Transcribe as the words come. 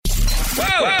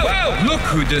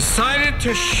who decided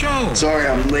to show. Sorry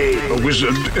I'm late. A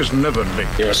wizard is never late.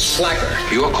 You're a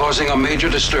slacker. You're causing a major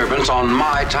disturbance on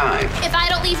my time. If I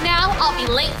don't leave now, I'll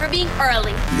be late for being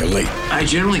early. You're late. I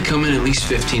generally come in at least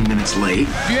 15 minutes late.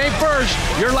 If you ain't first,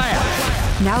 you're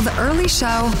last. Now the early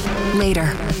show,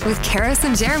 later, with Karis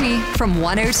and Jeremy from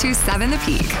 102.7 The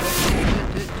Peak.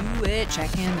 Do it,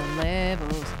 checking the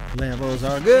levels. Levels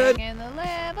are good. Checking the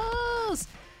levels.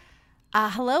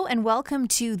 Hello and welcome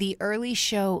to the Early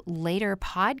Show Later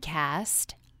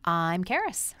podcast. I'm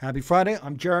Karis. Happy Friday.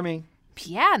 I'm Jeremy.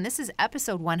 Yeah, and this is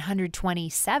episode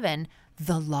 127,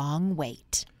 The Long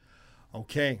Wait.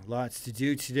 Okay, lots to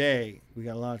do today. We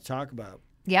got a lot to talk about.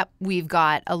 Yep, we've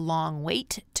got a long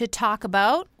wait to talk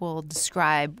about. We'll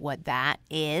describe what that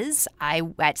is.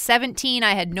 At 17,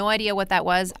 I had no idea what that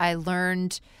was. I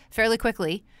learned fairly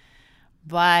quickly,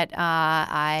 but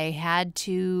I had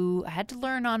to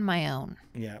learn on my own.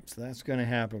 Yeah, so that's going to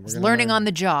happen. We're learning on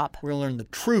the job. We're going to learn the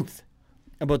truth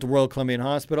about the Royal Columbian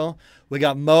Hospital. We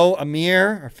got Mo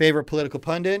Amir, our favorite political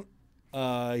pundit.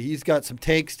 He's got some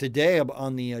takes today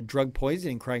on the drug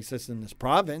poisoning crisis in this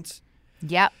province.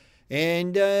 Yep.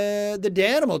 And the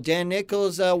Danimal, Dan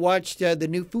Nicholls, watched the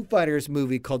new Foo Fighters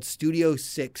movie called Studio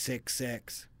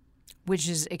 666. Which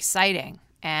is exciting.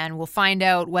 And we'll find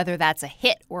out whether that's a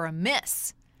hit or a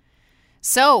miss.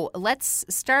 So let's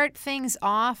start things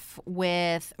off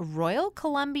with Royal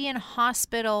Columbian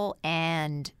Hospital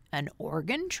and an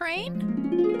organ train.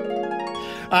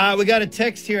 We got a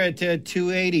text here at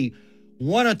 280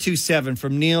 1027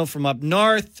 from Neil from up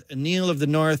north. Neil of the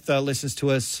North listens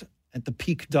to us at the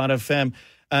peak.fm.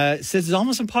 Says it's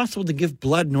almost impossible to give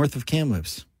blood north of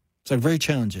Kamloops. It's like very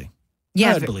challenging.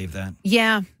 Yeah, I'd believe that.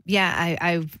 Yeah.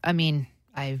 I mean,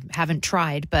 I haven't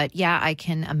tried, but yeah, I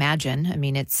can imagine. I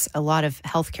mean, it's a lot of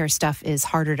healthcare stuff is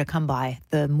harder to come by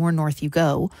the more north you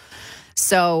go.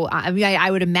 So, I mean, I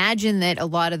would imagine that a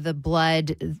lot of the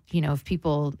blood, you know, if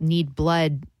people need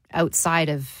blood outside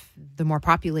of the more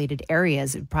populated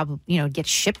areas, it probably, you know, gets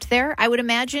shipped there, I would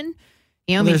imagine.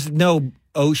 You know, there's no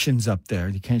oceans up there.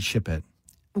 You can't ship it.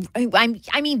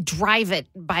 I mean, drive it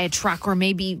by a truck or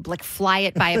maybe like fly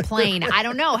it by a plane. I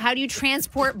don't know. How do you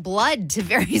transport blood to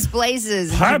various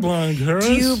places? Pipeline, girls.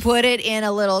 Do you put it in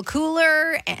a little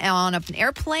cooler on an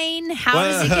airplane? How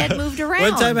does it get moved around?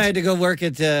 One time I had to go work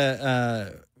at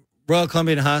Royal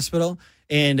Columbian Hospital,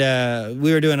 and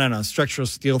we were doing, I don't know, structural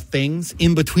steel things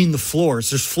in between the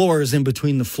floors. There's floors in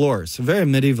between the floors. A very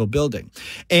medieval building.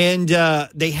 And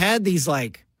they had these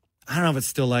like, I don't know if it's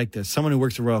still like this. Someone who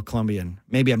works at Royal Columbian,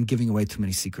 maybe I'm giving away too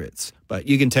many secrets, but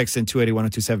you can text in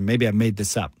 280-1027. Maybe I made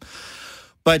this up.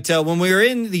 But when we were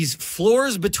in these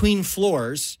floors between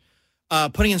floors,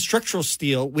 putting in structural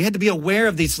steel, we had to be aware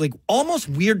of these like almost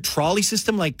weird trolley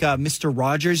system like Mr.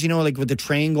 Rogers, you know, like with the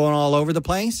train going all over the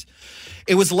place.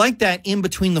 It was like that in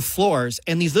between the floors,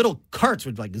 and these little carts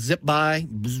would like zip by.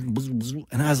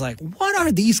 And I was like, what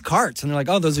are these carts? And they're like,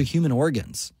 oh, those are human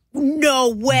organs. No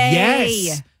way.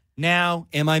 Yes. Now,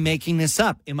 am I making this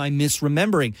up? Am I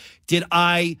misremembering? Did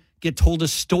I get told a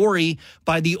story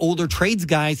by the older trades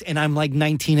guys and I'm like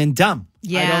 19 and dumb?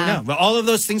 Yeah. I don't know. But all of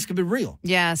those things could be real.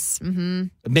 Yes. Mm-hmm.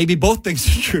 Maybe both things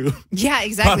are true. Yeah,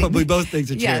 exactly. Probably both things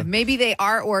are true. Yeah, maybe they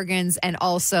are organs, and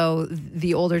also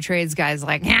the older trades guys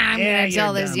like, I'm going to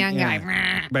tell this young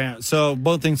guy. So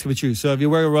both things could be true. So if you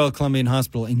work at Royal Columbian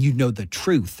Hospital and you know the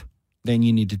truth, then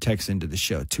you need to text into the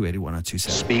show,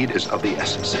 280-1027. Speed is of the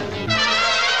essence.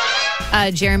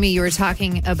 Jeremy, you were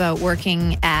talking about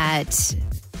working at...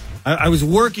 I was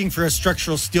working for a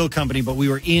structural steel company, but we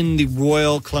were in the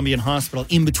Royal Columbian Hospital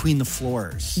in between the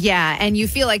floors. Yeah, and you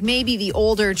feel like maybe the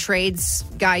older trades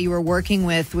guy you were working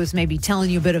with was maybe telling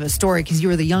you a bit of a story because you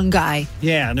were the young guy.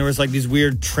 Yeah, and there was like these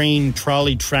weird train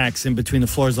trolley tracks in between the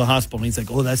floors of the hospital. And he's like,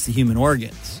 oh, that's the human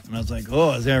organs. And I was like,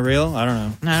 oh, is that real? I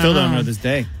don't know. Still don't know to this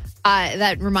day.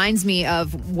 That reminds me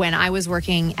of when I was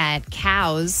working at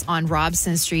Cows on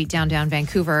Robson Street downtown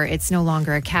Vancouver. It's no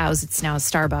longer a Cows. It's now a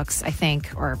Starbucks, I think,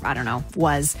 or I don't know,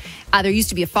 was. There used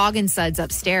to be a Fog and Suds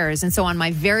upstairs. And so on my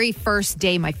very first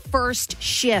day, my first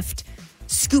shift,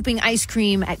 scooping ice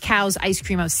cream at Cows Ice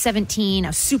Cream, I was 17. I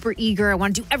was super eager. I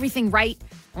want to do everything right.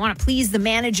 I want to please the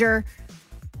manager.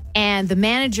 And the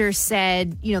manager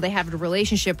said, you know, they have a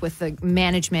relationship with the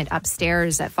management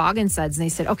upstairs at Fog and Suds. And they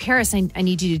said, oh, Karis, I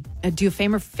need you to do a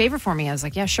favor for me. I was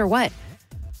like, yeah, sure, what?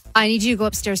 I need you to go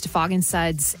upstairs to Fog and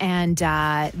Suds. And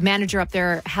manager up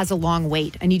there has a long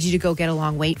wait. I need you to go get a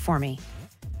long wait for me.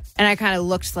 And I kind of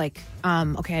looked like,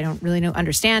 okay, I don't really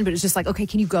understand. But it's just like, okay,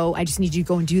 can you go? I just need you to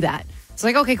go and do that. It's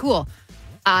like, okay, cool.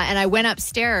 And I went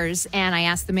upstairs and I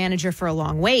asked the manager for a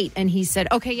long wait. And he said,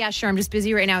 okay, yeah, sure. I'm just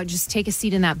busy right now. Just take a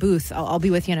seat in that booth. I'll be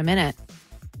with you in a minute.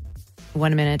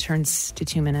 1 minute turns to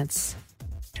 2 minutes,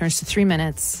 turns to 3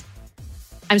 minutes.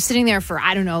 I'm sitting there for,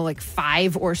 I don't know, like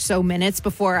 5 or so minutes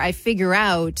before I figure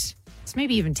out, it's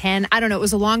maybe even 10. I don't know. It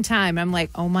was a long time. I'm like,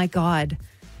 oh my God,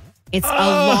 it's a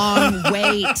long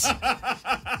wait.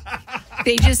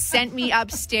 They just sent me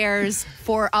upstairs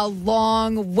for a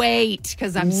long wait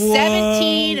because I'm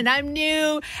 17 and I'm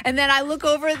new. And then I look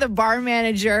over at the bar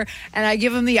manager and I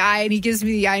give him the eye and he gives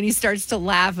me the eye and he starts to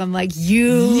laugh. I'm like,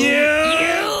 you,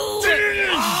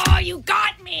 you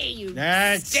got me, you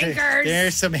stinkers.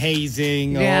 There's some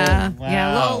hazing. Yeah, Oh, wow.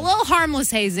 yeah, a little harmless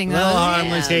hazing. Though. Little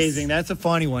harmless hazing. That's a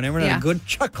funny one. Everyone had a good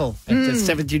chuckle at the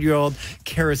 17-year-old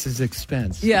Karis's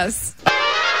expense. Yes.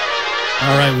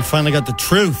 All right, we finally got the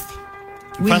truth.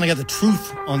 We finally got the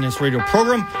truth on this radio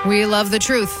program. We love the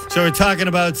truth. So we're talking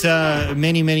about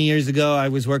many, many years ago. I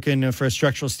was working for a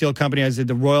structural steel company. I was at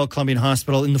the Royal Columbian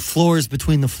Hospital in the floors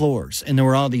between the floors. And there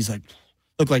were all these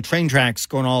looked like train tracks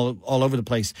going all over the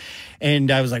place. And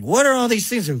I was like, what are all these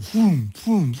things? They're boom,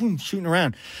 boom, boom, shooting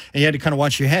around. And you had to kind of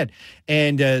watch your head.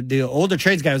 And the older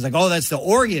trades guy was like, oh, that's the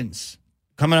organs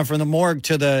coming up from the morgue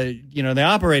to the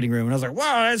operating room. And I was like,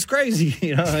 wow, that's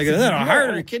crazy. Like, is that a heart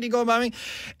or a kidney going by me?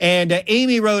 And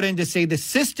Amy wrote in to say the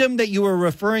system that you were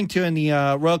referring to in the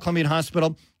Royal Columbian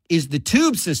Hospital is the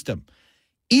tube system.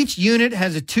 Each unit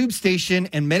has a tube station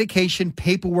and medication,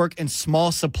 paperwork, and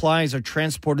small supplies are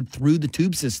transported through the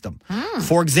tube system.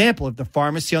 For example, if the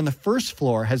pharmacy on the first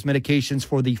floor has medications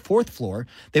for the fourth floor,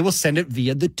 they will send it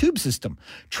via the tube system.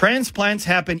 Transplants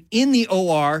happen in the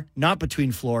OR, not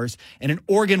between floors, and an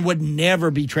organ would never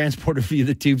be transported via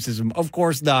the tube system. Of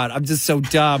course not. I'm just so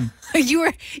dumb.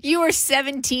 You were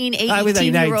 17,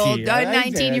 18-year-old,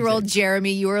 19-year-old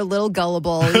Jeremy. You were a little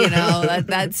gullible,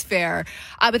 that's fair.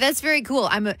 But that's very cool.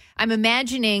 I'm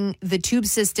imagining the tube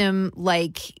system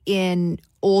like in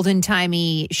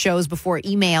olden-timey shows before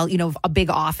email, big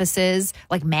offices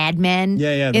like Mad Men.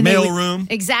 Yeah, the mail room.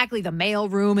 Exactly, the mail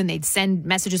room, and they'd send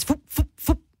messages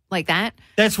like that.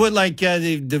 That's what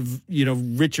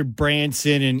the Richard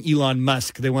Branson and Elon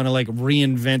Musk, they want to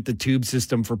reinvent the tube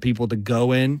system for people to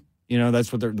go in.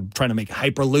 That's what they're trying to make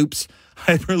hyperloops.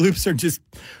 Hyperloops are just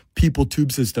people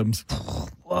tube systems.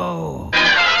 Whoa.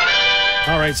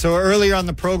 All right, so earlier on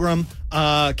the program,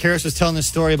 Karis was telling the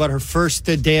story about her first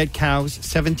day at Cows,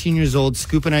 17 years old,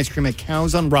 scooping ice cream at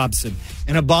Cows on Robson.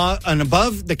 And above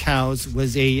the Cows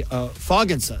was a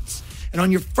Fog and Sons. And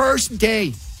on your first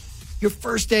day,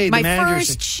 my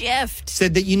first shift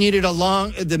said that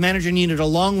the manager needed a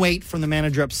long wait from the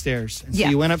manager upstairs. And so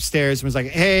you went upstairs and was like,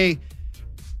 hey,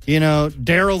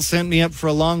 Daryl sent me up for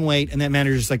a long wait. And that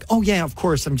manager's like, oh, yeah, of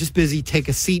course. I'm just busy. Take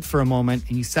a seat for a moment.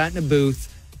 And you sat in a booth.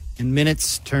 And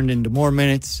minutes turned into more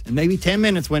minutes. And maybe 10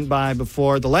 minutes went by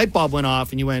before the light bulb went off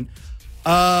and you went,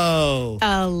 oh.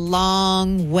 A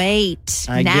long wait.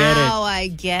 I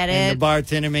get it. And the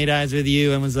bartender made eyes with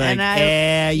you and was like,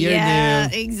 you're new.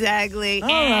 Yeah, exactly. All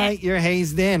right, you're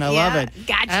hazed in. I love it.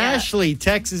 Gotcha. Ashley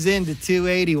texts into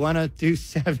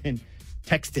 280-1027.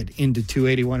 Texted into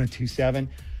 280-1027.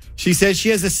 She says she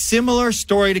has a similar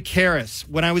story to Karis.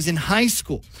 When I was in high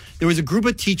school, there was a group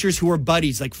of teachers who were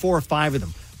buddies, like 4 or 5 of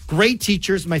them. Great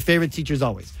teachers, my favorite teachers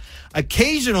always.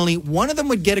 Occasionally, one of them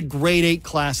would get a grade 8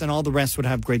 class and all the rest would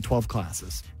have grade 12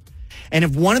 classes. And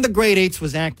if one of the grade 8s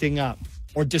was acting up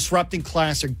or disrupting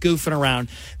class or goofing around,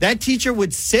 that teacher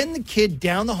would send the kid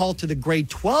down the hall to the grade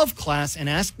 12 class and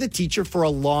ask the teacher for a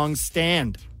long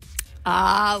stand.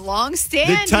 Long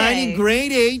stand. The tiny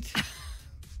grade 8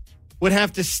 would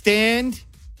have to stand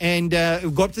and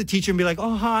go up to the teacher and be like,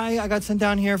 oh, hi, I got sent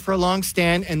down here for a long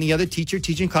stand. And the other teacher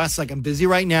teaching class is like, I'm busy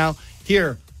right now.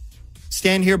 Here,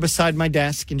 stand here beside my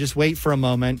desk and just wait for a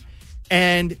moment.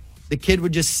 And the kid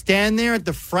would just stand there at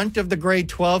the front of the grade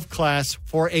 12 class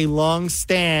for a long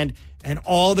stand. And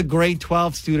all the grade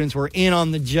 12 students were in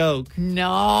on the joke.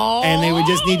 No. And they would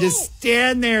just need to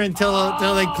stand there until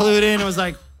they clued in. It was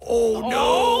like, oh,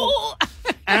 no.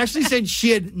 Ashley said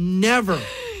she had never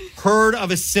heard of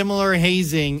a similar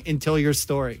hazing until your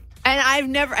story. And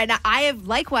I have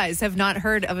likewise have not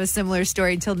heard of a similar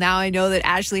story until now. I know that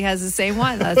Ashley has the same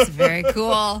one. That's very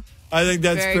cool. I think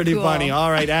that's pretty funny.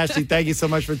 All right, Ashley, thank you so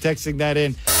much for texting that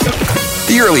in.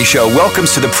 The Early Show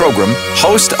welcomes to the program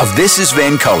host of This is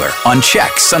VANCOLOUR on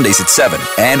Check Sundays at 7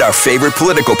 and our favorite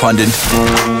political pundit,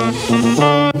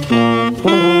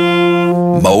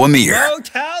 Mo Amir.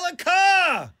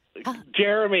 Metallica!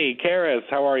 Jeremy, Karis,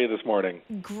 how are you this morning?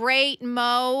 Great,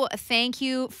 Mo. Thank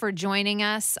you for joining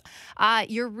us.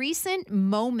 Your recent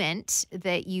moment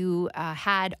that you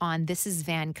had on This is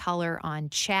VANCOLOUR on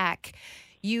Check,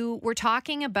 you were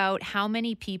talking about how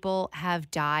many people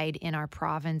have died in our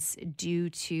province due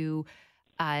to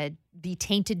the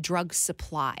tainted drug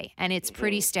supply, and it's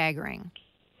pretty staggering.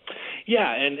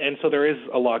 Yeah, and so there is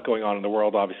a lot going on in the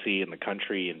world, obviously, in the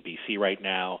country, in BC right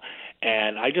now.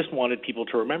 And I just wanted people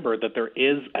to remember that there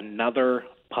is another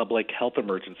public health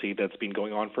emergency that's been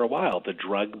going on for a while, the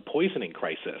drug poisoning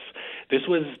crisis. This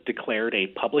was declared a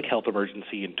public health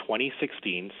emergency in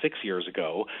 2016, 6 years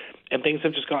ago, and things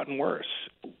have just gotten worse.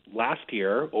 Last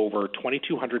year, over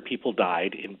 2,200 people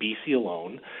died in BC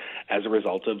alone as a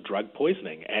result of drug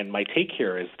poisoning. And my take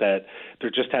here is that there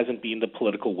just hasn't been the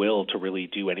political will to really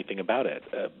do anything about it.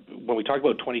 When we talk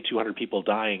about 2,200 people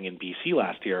dying in BC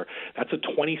last year, that's a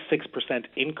 26%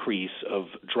 increase of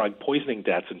drug poisoning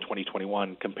deaths in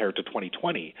 2021 compared to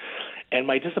 2020. And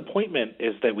my disappointment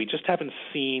is that we just haven't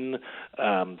seen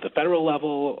the federal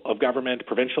level of government,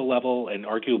 provincial level, and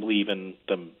arguably even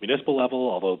the municipal level,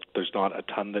 although there's not a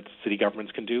ton that city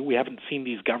governments can do. We haven't seen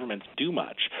these governments do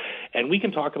much. And we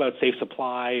can talk about safe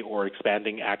supply or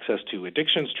expanding access to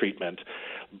addictions treatment,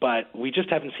 but we just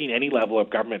haven't seen any level of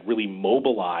government really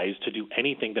mobilize to do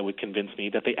anything that would convince me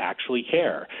that they actually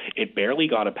care. It barely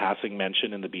got a passing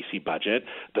mention in the BC budget.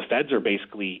 The feds are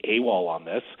basically AWOL on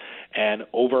this. And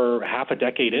over half a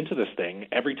decade into this thing,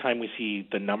 every time we see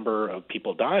the number of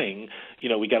people dying,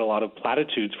 we get a lot of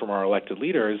platitudes from our elected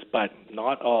leaders, but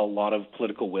not a lot of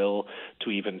political will to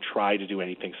even try to do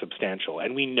anything substantial.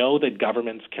 And we know that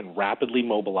governments can rapidly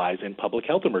mobilize in public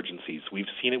health emergencies. We've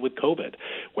seen it with COVID.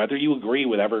 Whether you agree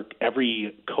with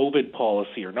every COVID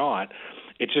policy or not,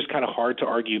 it's just kind of hard to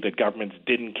argue that governments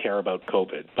didn't care about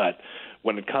COVID. But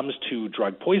when it comes to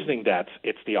drug poisoning deaths,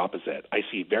 it's the opposite. I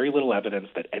see very little evidence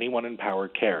that anyone in power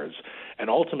cares. And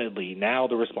ultimately, now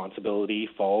the responsibility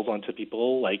falls onto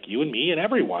people like you and me and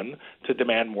everyone to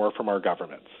demand more from our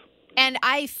governments. And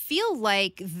I feel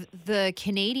like the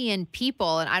Canadian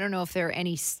people, and I don't know if there are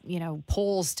any,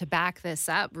 polls to back this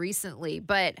up recently,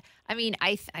 but I mean,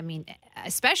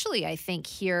 especially I think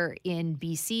here in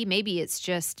BC, maybe it's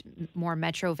just more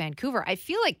Metro Vancouver. I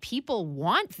feel like people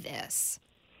want this.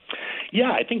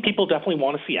 Yeah, I think people definitely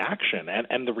want to see action.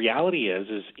 And the reality is,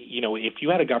 if you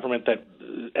had a government that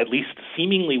at least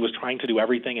seemingly was trying to do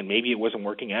everything and maybe it wasn't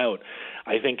working out,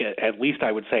 I think at least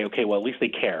I would say, okay, well, at least they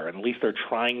care and at least they're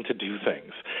trying to do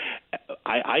things.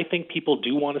 I think people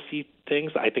do want to see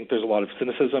things. I think there's a lot of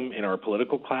cynicism in our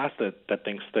political class that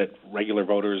thinks that regular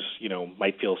voters,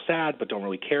 might feel sad but don't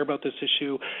really care about this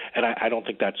issue. And I don't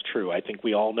think that's true. I think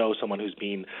we all know someone who's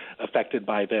been affected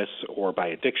by this or by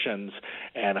addictions.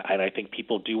 And I think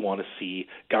people do want to see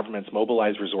governments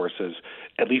mobilize resources,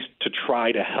 at least to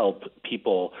try to help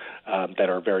people that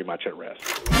are very much at risk.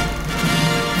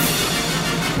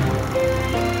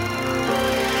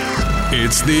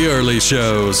 It's the early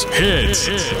show's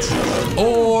hit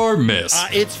or miss.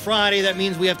 It's Friday. That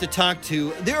means we have to talk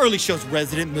to the early show's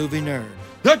resident movie nerd,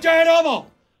 the Dan Nicholls,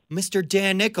 Mr.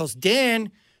 Dan Nicholls.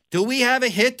 Dan, do we have a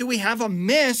hit? Do we have a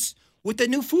miss with the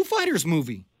new Foo Fighters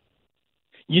movie?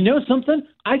 You know something?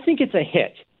 I think it's a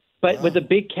hit, but with a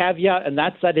big caveat, and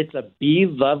that's that it's a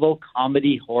B-level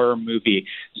comedy horror movie.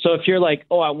 So if you're like,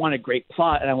 I want a great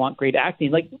plot and I want great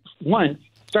acting,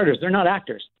 starters, they're not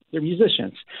actors. They're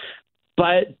musicians.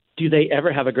 But do they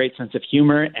ever have a great sense of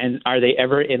humor, and are they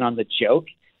ever in on the joke?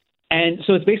 And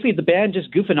so it's basically the band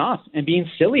just goofing off and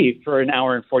being silly for an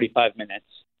hour and 45 minutes.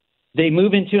 They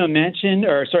move into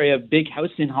a big house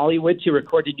in Hollywood to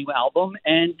record a new album,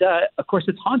 and of course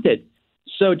it's haunted.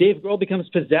 So Dave Grohl becomes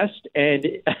possessed and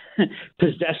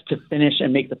possessed to finish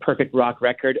and make the perfect rock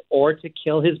record or to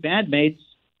kill his bandmates.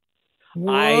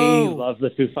 Whoa. I love the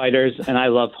Foo Fighters, and I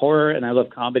love horror, and I love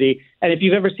comedy. And if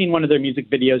you've ever seen one of their music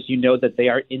videos, you know that they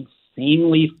are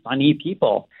insanely funny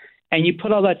people. And you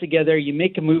put all that together, you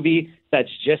make a movie that's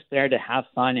just there to have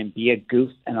fun and be a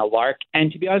goof and a lark.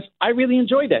 And to be honest, I really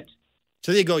enjoyed it.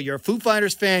 So there you go. You're a Foo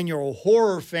Fighters fan, you're a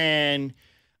horror fan,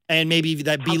 and maybe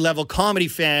that B-level comedy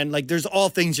fan. Like, there's all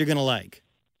things you're going to like.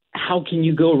 How can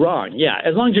you go wrong? Yeah,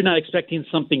 as long as you're not expecting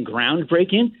something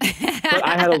groundbreaking. But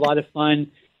I had a lot of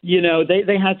fun.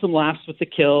 They had some laughs with the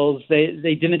kills.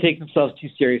 They didn't take themselves too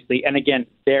seriously. And again,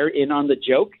 they're in on the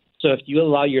joke. So if you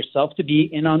allow yourself to be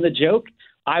in on the joke,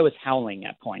 I was howling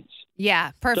at points.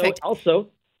 Yeah, perfect. So also,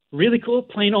 really cool,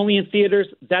 playing only in theaters.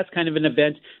 That's kind of an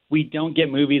event. We don't get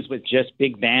movies with just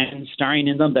big bands starring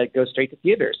in them that go straight to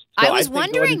theaters. So I was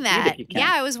wondering that.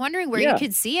 Yeah, I was wondering where you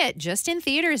could see it. Just in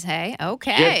theaters, hey?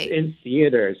 Okay. Just in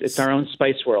theaters. It's our own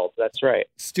Spice World. That's right.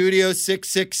 Studio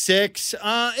 666.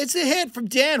 It's a hit from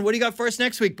Dan. What do you got for us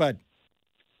next week, bud?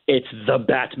 It's The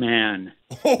Batman.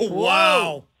 Oh,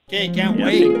 wow. Okay, can't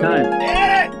wait. Big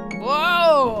time.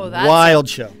 Whoa. Wild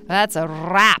show. That's a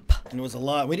wrap. It was a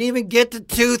lot. We didn't even get to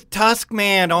Tooth Tusk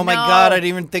Man. Oh, my No. God. I didn't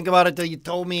even think about it till you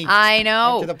told me. I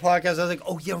know. After the podcast, I was like,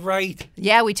 oh, you're right.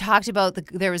 Yeah, we talked about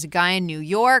there was a guy in New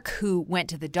York who went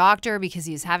to the doctor because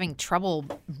he was having trouble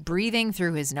breathing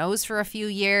through his nose for a few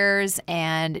years.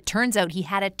 And it turns out he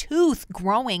had a tooth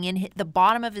growing in the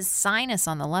bottom of his sinus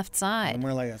on the left side. And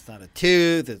we're like, it's not a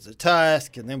tooth, it's a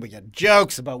tusk. And then we got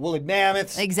jokes about woolly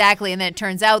mammoths. Exactly. And then it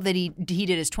turns out that he did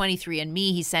his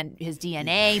 23andMe. He sent his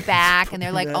DNA back. And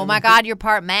they're like, oh, my God, you're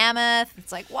part mammoth.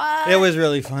 It's like, what? It was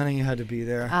really funny. You had to be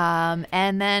there.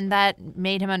 And then that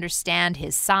made him understand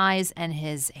his size and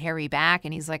his hairy back.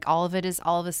 And he's like, all of it is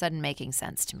all of a sudden making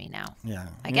sense to me now. Yeah.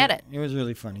 I get it. It was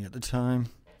really funny at the time.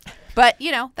 But,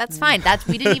 that's fine.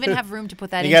 We didn't even have room to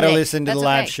put that in. You got to today. listen to That's the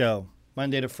live okay. show.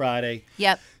 Monday to Friday.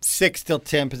 Yep. 6 till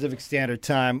 10 Pacific Standard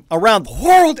Time. Around the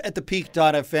world at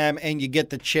thepeak.fm. And you get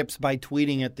the chips by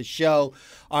tweeting at the show.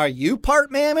 Are you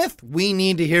part mammoth? We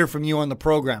need to hear from you on the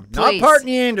program. Please. Not part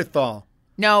Neanderthal.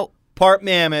 No. Part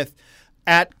mammoth.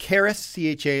 At Charis,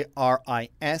 CHARISHOGG,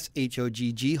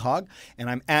 Hog. And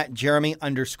I'm at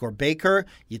Jeremy_Baker.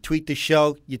 You tweet the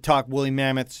show. You talk woolly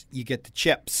mammoths. You get the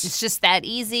chips. It's just that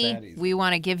easy. We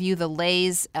want to give you the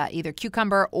Lay's either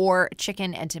cucumber or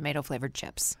chicken and tomato flavored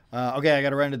chips. Okay, I got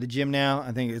to run to the gym now.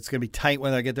 I think it's going to be tight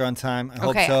whether I get there on time. I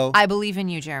hope Okay, so. I believe in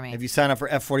you, Jeremy. If you sign up for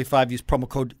F45, use promo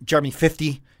code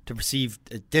Jeremy50 to receive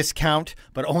a discount,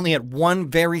 but only at one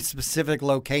very specific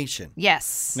location.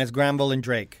 Yes. And that's Granville and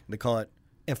Drake. They call it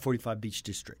F45 Beach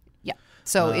District. Yeah.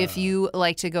 So if you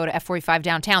like to go to F45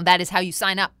 downtown, that is how you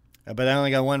sign up. But I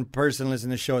only got one person listening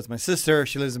to the show. It's my sister.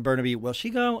 She lives in Burnaby. Will she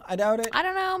go? I doubt it. I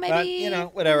don't know. Maybe.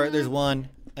 But, whatever. There's one,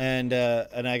 and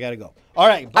I got to go. All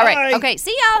right. Bye. All right. Okay.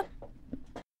 See ya.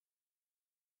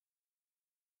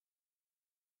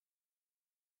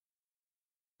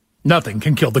 Nothing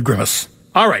can kill the grimace.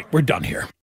 All right, we're done here.